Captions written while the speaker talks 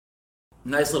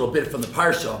Nice little bit from the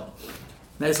Parsha.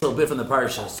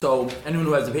 So anyone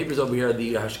who has the papers over here,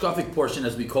 the Hashkafic portion,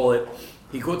 as we call it,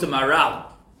 he quotes a Maral.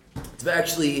 It's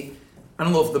actually, I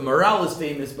don't know if the Maral is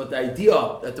famous, but the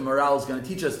idea that the Maral is going to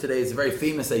teach us today is a very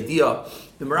famous idea.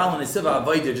 The Maral in Esiva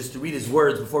Avaida, just to read his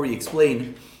words before we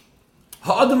explain.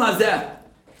 Ha'adam hazeh,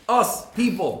 us,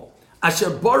 people, asher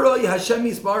baroi Hashem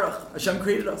yisbarach, Hashem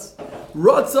created us.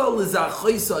 Ratza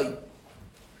l'zachaisai,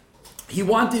 He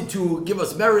wanted to give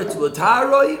us merit to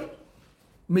l'taroi,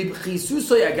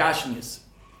 mibchisusai agashmius,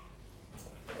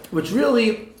 which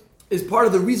really is part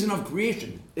of the reason of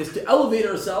creation, is to elevate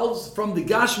ourselves from the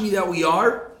gashmi that we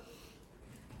are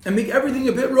and make everything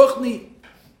a bit ruchni.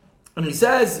 And he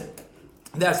says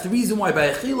that's the reason why by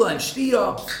achila and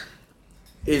shtiya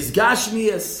is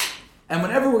gashmius. And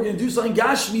whenever we're going to do something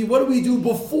gashmi, what do we do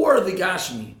before the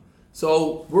gashmi?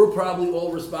 So we're probably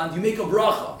all respond, you make a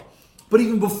bracha. But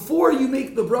even before you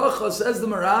make the bracha, says the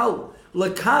Maral,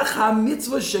 L'kach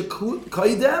ha-mitzvah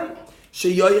shekoidem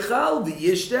sheyoichal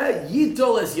v'yishte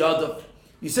yitol es yadav.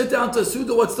 You sit down to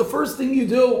Suda, what's the first thing you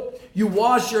do? You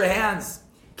wash your hands.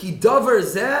 Ki davar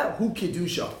zeh hu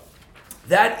kedusha.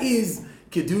 That is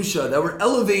kedusha, that we're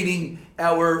elevating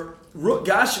our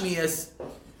gashmias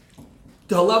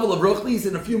to a level of ruchnis.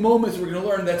 In a few moments we're going to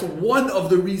learn that's one of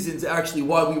the reasons actually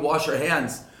why we wash our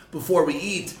hands before we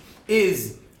eat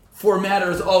is for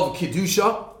matters of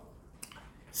kedusha.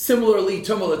 Similarly,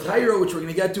 Tumah L'Taira, which we're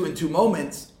going to get to in 2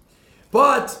 moments.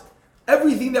 But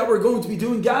everything that we're going to be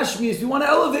doing Gashmi is we want to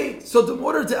elevate. So in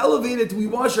order to elevate it, we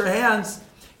wash our hands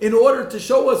in order to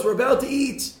show us we're about to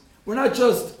eat. We're not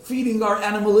just feeding our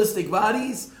animalistic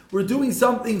bodies. We're doing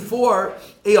something for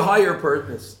a higher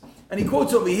purpose. And he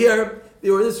quotes over here,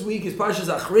 this week is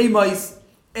Parshas Acharei-Kedoshim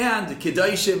and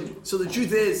Kedoshim. So the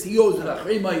truth is, he goes with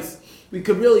Acharei-Kedoshim. We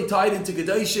could really tie it into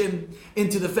Kedoshim,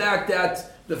 into the fact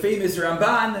that the famous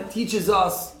Ramban teaches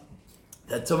us,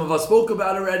 that some of us spoke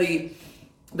about already,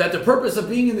 that the purpose of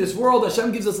being in this world,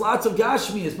 Hashem gives us lots of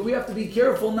gashmias, but we have to be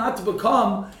careful not to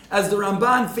become, as the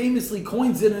Ramban famously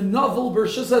coins in a novel,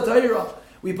 Parshas Acharei.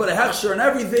 We put a hechsher on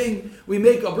everything, we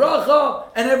make a bracha,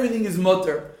 and everything is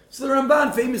mutter. So the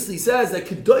Ramban famously says that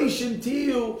Kedoshim to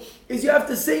you is you have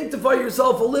to sanctify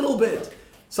yourself a little bit.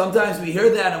 Sometimes we hear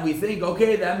that and we think,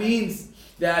 okay, that means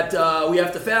that we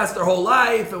have to fast our whole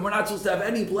life and we're not supposed to have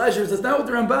any pleasures. That's not what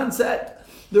the Ramban said.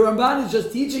 The Ramban is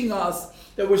just teaching us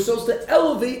that we're supposed to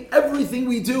elevate everything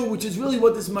we do, which is really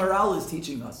what this Maral is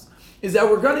teaching us. Is that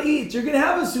we're going to eat, you're going to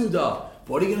have a Suda.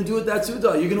 What are you going to do with that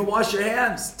Suda? You're going to wash your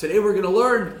hands. Today we're going to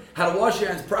learn how to wash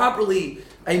your hands properly.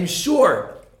 I'm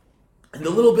sure in the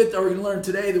little bit that we're going to learn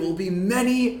today, there will be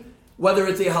many, whether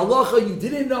it's a halacha you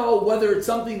didn't know, whether it's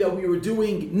something that we were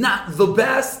doing not the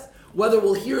best, whether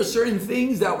we'll hear certain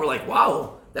things that we're like,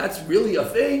 wow, that's really a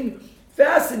thing.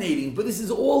 Fascinating. But this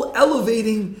is all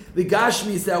elevating the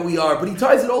Gashmis that we are. But he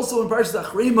ties it also in Parshas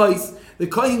Acharei-Kedoshim. The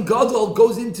Kohen Gadol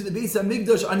goes into the Beis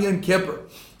HaMikdash on Yom Kippur.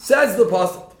 Says the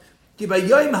Pasuk, Ki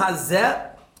b'yom hazeh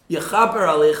yechaper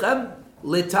aleichem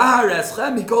letahar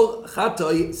eschem mikol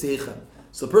chatoi seichem.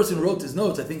 So the person who wrote his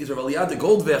notes, I think is Rav Eliyada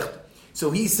Goldvecht.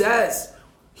 So he says,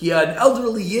 he had an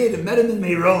elderly Yid and met him in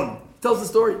Meiron. Tells the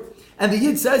story. And the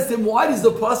Yid says to him, why does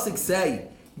the Pasuk say,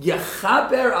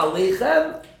 Yechaper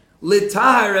aleichem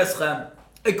l'tahar eschem?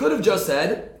 It could have just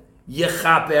said,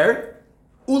 Yechaper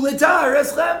u'letahar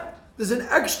eschem. There's an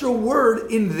extra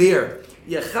word in there.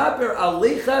 Yechaper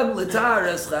aleichem l'tahar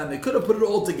eschem. It could have put it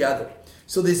all together.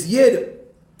 So this Yid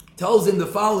tells him the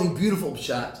following beautiful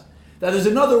pshat. That there's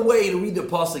another way to read the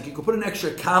Pasuk. You could put an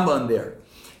extra comma in there.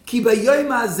 Ki b'yom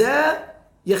hazeh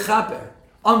yechaper.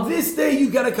 On this day you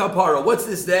get a kapara. What's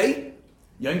this day?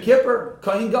 Yom Kippur,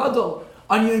 Kohen Gadol.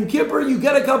 On Yom Kippur you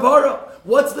get a kapara.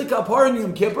 What's the kapara in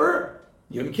Yom Kippur?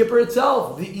 Yom Kippur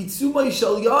itself. The itzumai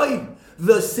shel yaim.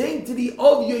 The sanctity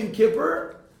of Yom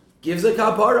Kippur gives a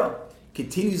kapara.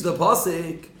 Continues the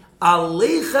pasuk.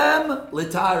 Aleichem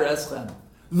l'tahar eschem.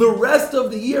 The rest of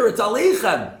the year it's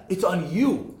aleichem. It's on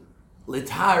you.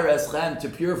 L'tahar eschem, to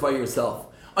purify yourself.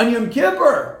 On Yom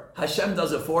Kippur, Hashem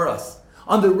does it for us.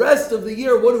 On the rest of the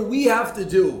year, what do we have to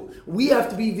do? We have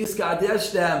to be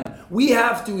viskadeshtem. We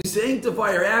have to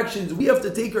sanctify our actions. We have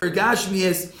to take our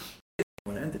gashmias.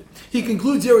 He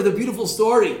concludes here with a beautiful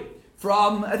story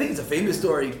from, I think it's a famous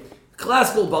story,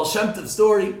 classical Baal Shem Tov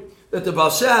story, that the Baal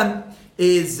Shem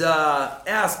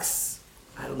asks,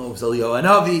 I don't know if it's Eliyahu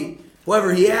Hanavi,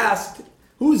 whoever he asked,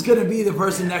 who's going to be the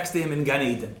person next to him in Gan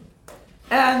Eden?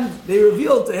 And they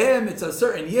revealed to him it's a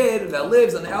certain Yid that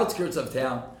lives on the outskirts of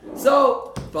town.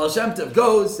 So Baal Shem Tov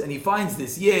goes and he finds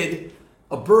this Yid,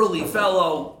 a burly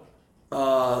fellow,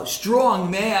 strong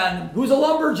man, who's a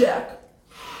lumberjack.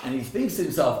 And he thinks to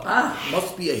himself,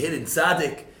 must be a hidden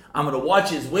tzaddik. I'm going to watch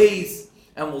his ways,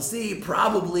 and we'll see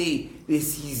probably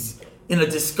he's in a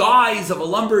disguise of a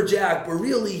lumberjack, but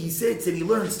really he sits and he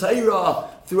learns Torah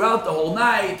throughout the whole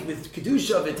night with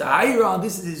Kedusha v'Tahira, and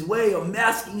this is his way of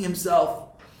masking himself.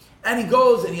 And he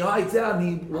goes and he hides out and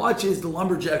he watches the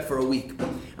lumberjack for a week.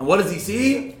 And what does he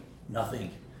see?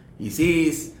 Nothing. He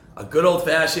sees a good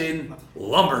old-fashioned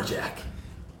lumberjack.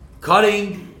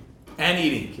 Cutting and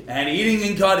eating. And eating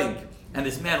and cutting. And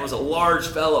this man was a large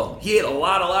fellow. He ate a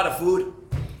lot of food.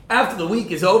 After the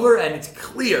week is over, and it's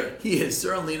clear he is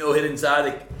certainly no hidden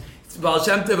tzaddik, Baal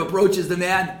Shem Tov approaches the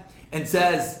man and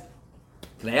says,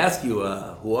 can I ask you,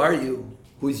 who are you?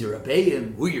 Who's your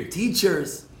Rebbeim? Who are your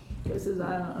teachers? The guy says,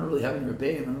 I don't really have any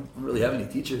Rebbeim. I don't really have any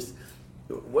teachers.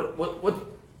 What?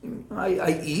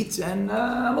 I eat and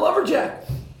I'm a lumberjack.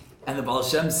 And the Baal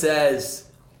Shem says,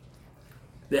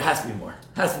 there has to be more.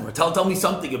 Tell me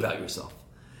something about yourself.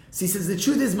 So he says, the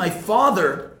truth is, my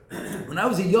father, when I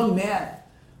was a young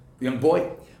boy,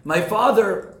 my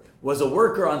father was a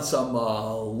worker on some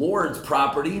lord's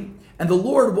property, and the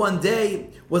lord one day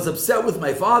was upset with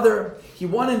my father. He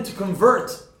wanted to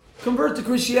convert to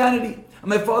Christianity, and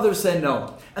my father said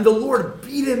no. And the lord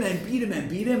beat him,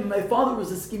 and my father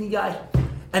was a skinny guy,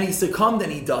 and he succumbed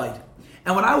and he died.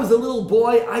 And when I was a little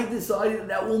boy, I decided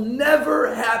that will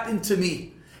never happen to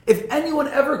me. If anyone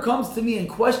ever comes to me and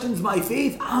questions my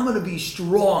faith, I'm going to be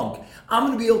strong. I'm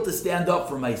going to be able to stand up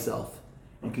for myself.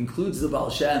 And concludes the Baal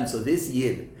Shem, so this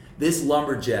Yid, this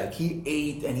lumberjack, he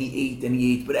ate and he ate and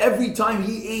he ate. But every time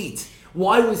he ate,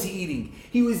 why was he eating?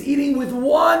 He was eating with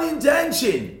one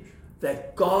intention,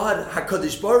 that God,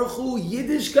 HaKadosh Baruch Hu,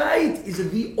 Yiddishkeit, is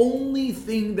the only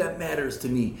thing that matters to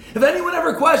me. If anyone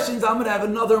ever questions, I'm going to have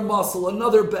another muscle,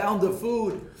 another pound of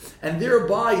food. And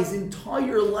thereby his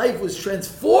entire life was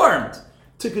transformed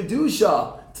to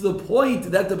Kedusha, to the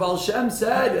point that the Baal Shem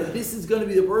said, this is going to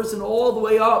be the person all the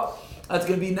way up that's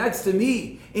going to be next to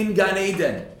me in Gan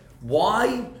Eden.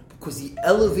 Why? Because he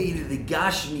elevated the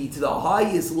Gashmi to the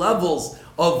highest levels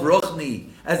of Ruchni.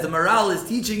 As the Maral is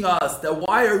teaching us, that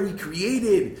why are we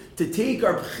created? To take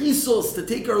our pchisos, to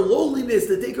take our lowliness,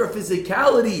 to take our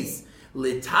physicalities.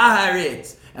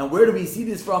 Litaharit. And where do we see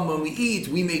this from? When we eat,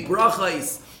 we make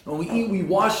brachais. When we eat, we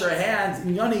wash our hands.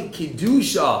 In Yonei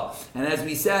Kedusha. And as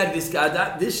we said,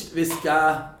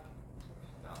 Viska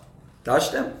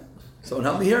Dashtem? Someone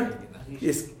help me here?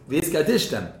 Viska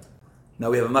Dishtem.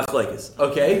 Now we have a machlekes.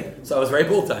 Okay? So I was right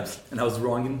both times. And I was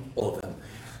wrong in all of them.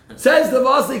 Says the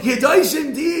Vasek,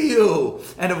 Kedoshim diyu.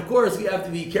 And of course we have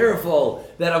to be careful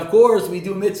that of course we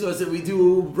do mitzvahs and we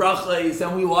do brachas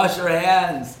and we wash our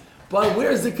hands. But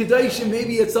where's the Kedoshim?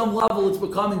 Maybe at some level it's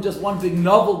becoming just one big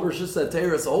novel Parshas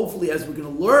Acharei. So hopefully as we're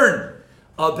going to learn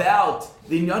about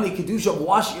the Yonei Kedusha,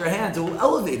 washing your hands, it will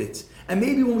elevate it. And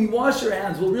maybe when we wash our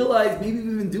hands, we'll realize maybe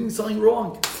we've been doing something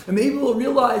wrong. And maybe we'll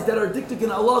realize that our diktuk in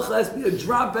halacha has to be a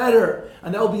drop better.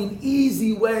 And that will be an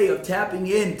easy way of tapping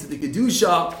into the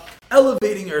Kedusha,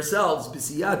 elevating ourselves,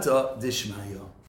 b'siyata dishmaya.